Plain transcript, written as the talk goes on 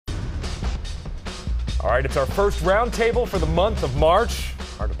All right, it's our first roundtable for the month of March.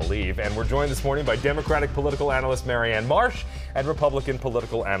 Hard to believe. And we're joined this morning by Democratic political analyst Marianne Marsh and Republican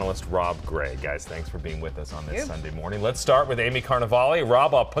political analyst Rob Gray. Guys, thanks for being with us on this Sunday morning. Let's start with Amy Carnevale.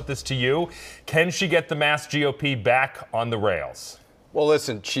 Rob, I'll put this to you. Can she get the Mass GOP back on the rails? Well,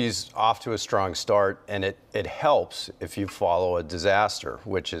 listen, she's off to a strong start, and it helps if you follow a disaster,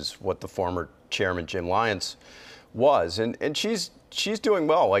 which is what the former chairman, Jim Lyons, was. And she's doing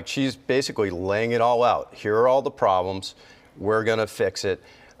well. Like, she's basically laying it all out. Here are all the problems. We're going to fix it.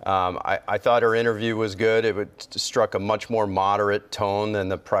 I thought her interview was good. It struck a much more moderate tone than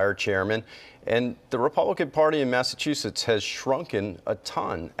the prior chairman. And the Republican Party in Massachusetts has shrunken a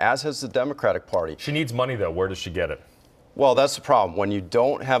ton, as has the Democratic Party. She needs money, though. Where does she get it? Well, that's the problem. When you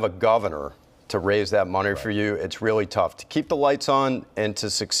don't have a governor to raise that money for you, it's really tough. To keep the lights on and to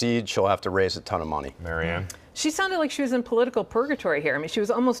succeed, she'll have to raise a ton of money. Marianne? She sounded like she was in political purgatory here. I mean, she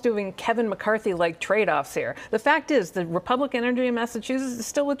was almost doing Kevin McCarthy-like trade-offs here. The fact is, the Republican energy in Massachusetts is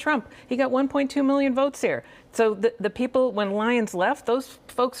still with Trump. He got 1.2 million votes here. So the people, when Lyons left, those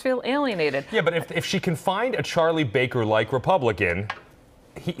folks feel alienated. Yeah, but if she can find a Charlie Baker-like Republican,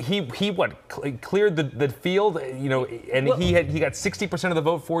 he cleared the field, you know, and well, he got 60% of the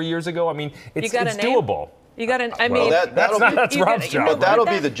vote 4 years ago. I mean, it's doable. You got to, that's Rob's job. But that'll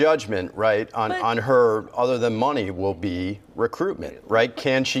be the judgment, right, on her, other than money, will be recruitment, right?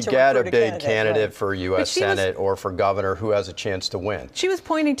 Can she get a big candidate for U.S. Senate or for governor who has a chance to win? She was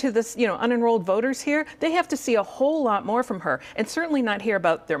pointing to this, you know, unenrolled voters here. They have to see a whole lot more from her, and certainly not hear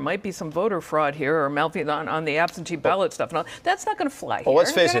about there might be some voter fraud here or malfeasance on the absentee ballot stuff. And all. That's not going to fly here. Well,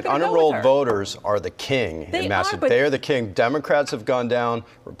 let's face it, unenrolled voters are the king in Massachusetts. They are the king. Democrats have gone down.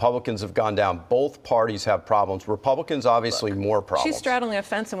 Republicans have gone down. Both parties have problems. Republicans, obviously, more problems. She's straddling a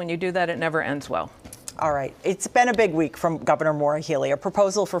fence, and when you do that, it never ends well. All right. It's been a big week from Governor Maura Healey. A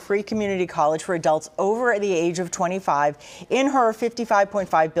proposal for free community college for adults over the age of 25 in her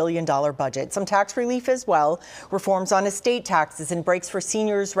 $55.5 billion budget. Some tax relief as well, reforms on estate taxes and breaks for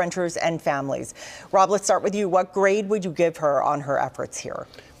seniors, renters, and families. Rob, let's start with you. What grade would you give her on her efforts here?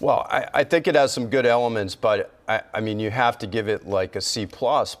 Well, I think it has some good elements, but I mean, you have to give it like a C+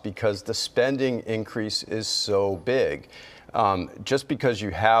 because the spending increase is so big. Just because you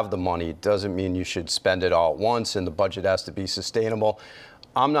have the money doesn't mean you should spend it all at once, and the budget has to be sustainable.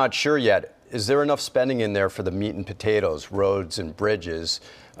 I'm not sure yet. Is there enough spending in there for the meat and potatoes, roads and bridges,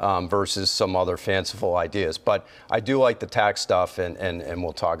 versus some other fanciful ideas? But I do like the tax stuff, and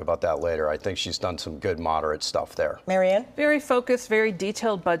we'll talk about that later. I think she's done some good moderate stuff there. Marianne? Very focused, very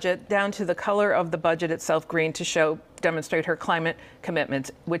detailed budget, down to the color of the budget itself, green, to demonstrate her climate commitments,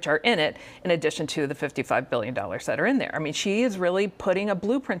 which are in it, in addition to the $55 billion that are in there. I mean, she is really putting a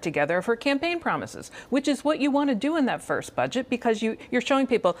blueprint together of her campaign promises, which is what you want to do in that first budget, because you're showing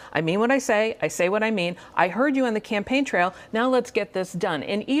people, I mean what I say what I mean, I heard you on the campaign trail, now let's get this done.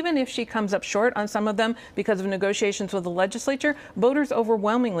 And even if she comes up short on some of them because of negotiations with the legislature, voters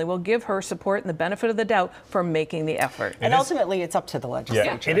overwhelmingly will give her support and the benefit of the doubt for making the effort. And ultimately, it's up to the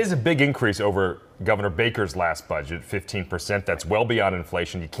legislature. Yeah, it is a big increase over Governor Baker's last budget, 15%. That's well beyond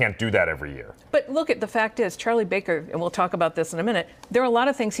inflation. You can't do that every year. But look, the fact is, Charlie Baker, and we'll talk about this in a minute, there are a lot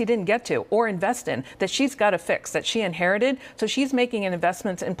of things he didn't get to or invest in that she's got to fix, that she inherited. So she's making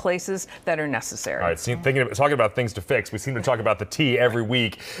investments in places that are necessary. All right, talking about things to fix, we seem to talk about the T every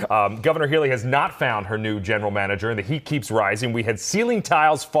week. Governor Healey has not found her new general manager, and the heat keeps rising. We had ceiling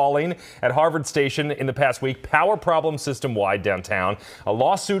tiles falling at Harvard Station in the past week, power problem system-wide downtown, a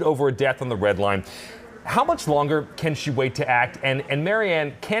lawsuit over a death on the Red Line. How much longer can she wait to act? And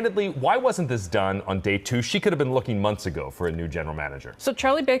Marianne, candidly, why wasn't this done on day 2? She could have been looking months ago for a new general manager. So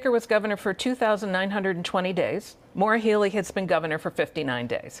Charlie Baker was governor for 2,920 days. Maura Healey has been governor for 59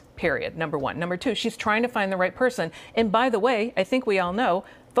 days, period, number one. Number two, she's trying to find the right person. And by the way, I think we all know,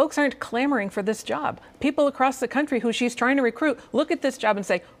 folks aren't clamoring for this job. People across the country who she's trying to recruit look at this job and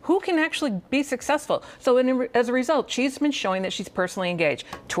say, who can actually be successful? So as a result, she's been showing that she's personally engaged.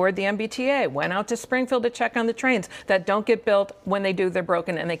 Toured the MBTA, went out to Springfield to check on the trains that don't get built. When they do, they're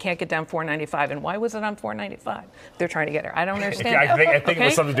broken and they can't get down 495. And why was it on 495? They're trying to get her. I don't understand. I think it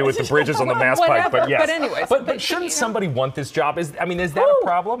was something to do with the bridges on the Mass Pike, but yes. But anyways. But shouldn't somebody want this job? Is that a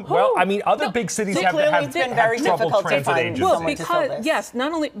problem? Well, I mean, other big cities have trouble transit agents. Well, because,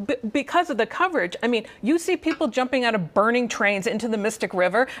 not only because of the coverage. I mean, you see people jumping out of burning trains into the Mystic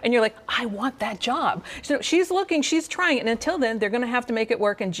River, and you're like, I want that job. So she's looking, she's trying, and until then, they're going to have to make it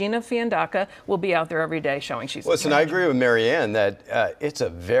work. And Gina Fiandaca will be out there every day showing she's. Listen, I agree with Marianne that it's a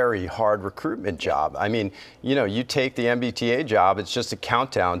very hard recruitment job. I mean, you take the MBTA job, it's just a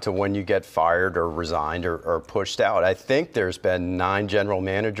countdown to when you get fired or resigned or pushed out. I think there's been 9 general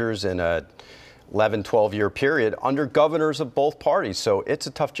managers in a 11, 12-year period under governors of both parties. So it's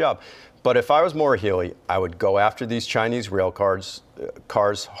a tough job. But if I was Maura Healey, I would go after these Chinese rail cars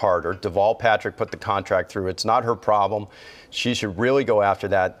harder. Deval Patrick put the contract through. It's not her problem. She should really go after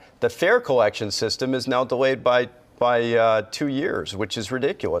that. The fare collection system is now delayed by 2 years, which is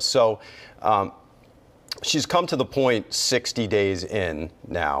ridiculous. So she's come to the point 60 days in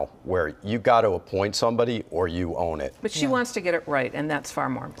now where you got to appoint somebody or you own it. But she wants to get it right, and that's far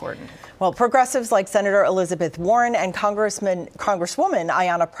more important. Well, progressives like Senator Elizabeth Warren and Congresswoman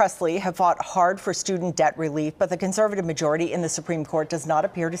Ayanna Pressley have fought hard for student debt relief, but the conservative majority in the Supreme Court does not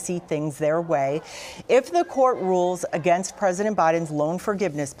appear to see things their way. If the court rules against President Biden's loan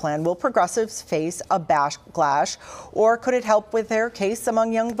forgiveness plan, will progressives face a backlash, or could it help with their case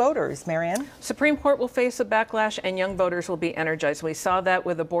among young voters? Marianne? Supreme Court will face a backlash, and young voters will be energized. We saw that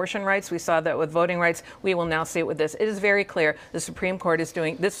with abortion rights. We saw that with voting rights. We will now see it with this. It is very clear the Supreme Court is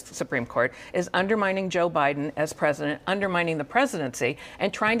doing this. Supreme Court is undermining Joe Biden as president, undermining the presidency,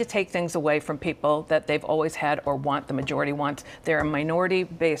 and trying to take things away from people that they've always had or want. The majority wants. They're a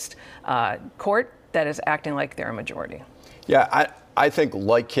minority-based court that is acting like they're a majority. Yeah, I think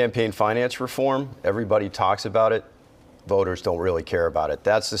like campaign finance reform, everybody talks about it. Voters don't really care about it.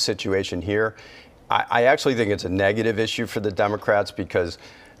 That's the situation here. I actually think it's a negative issue for the Democrats because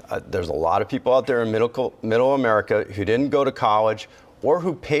there's a lot of people out there in middle America who didn't go to college or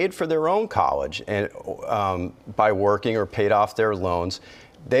who paid for their own college and by working or paid off their loans.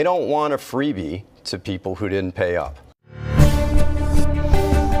 They don't want a freebie to people who didn't pay up.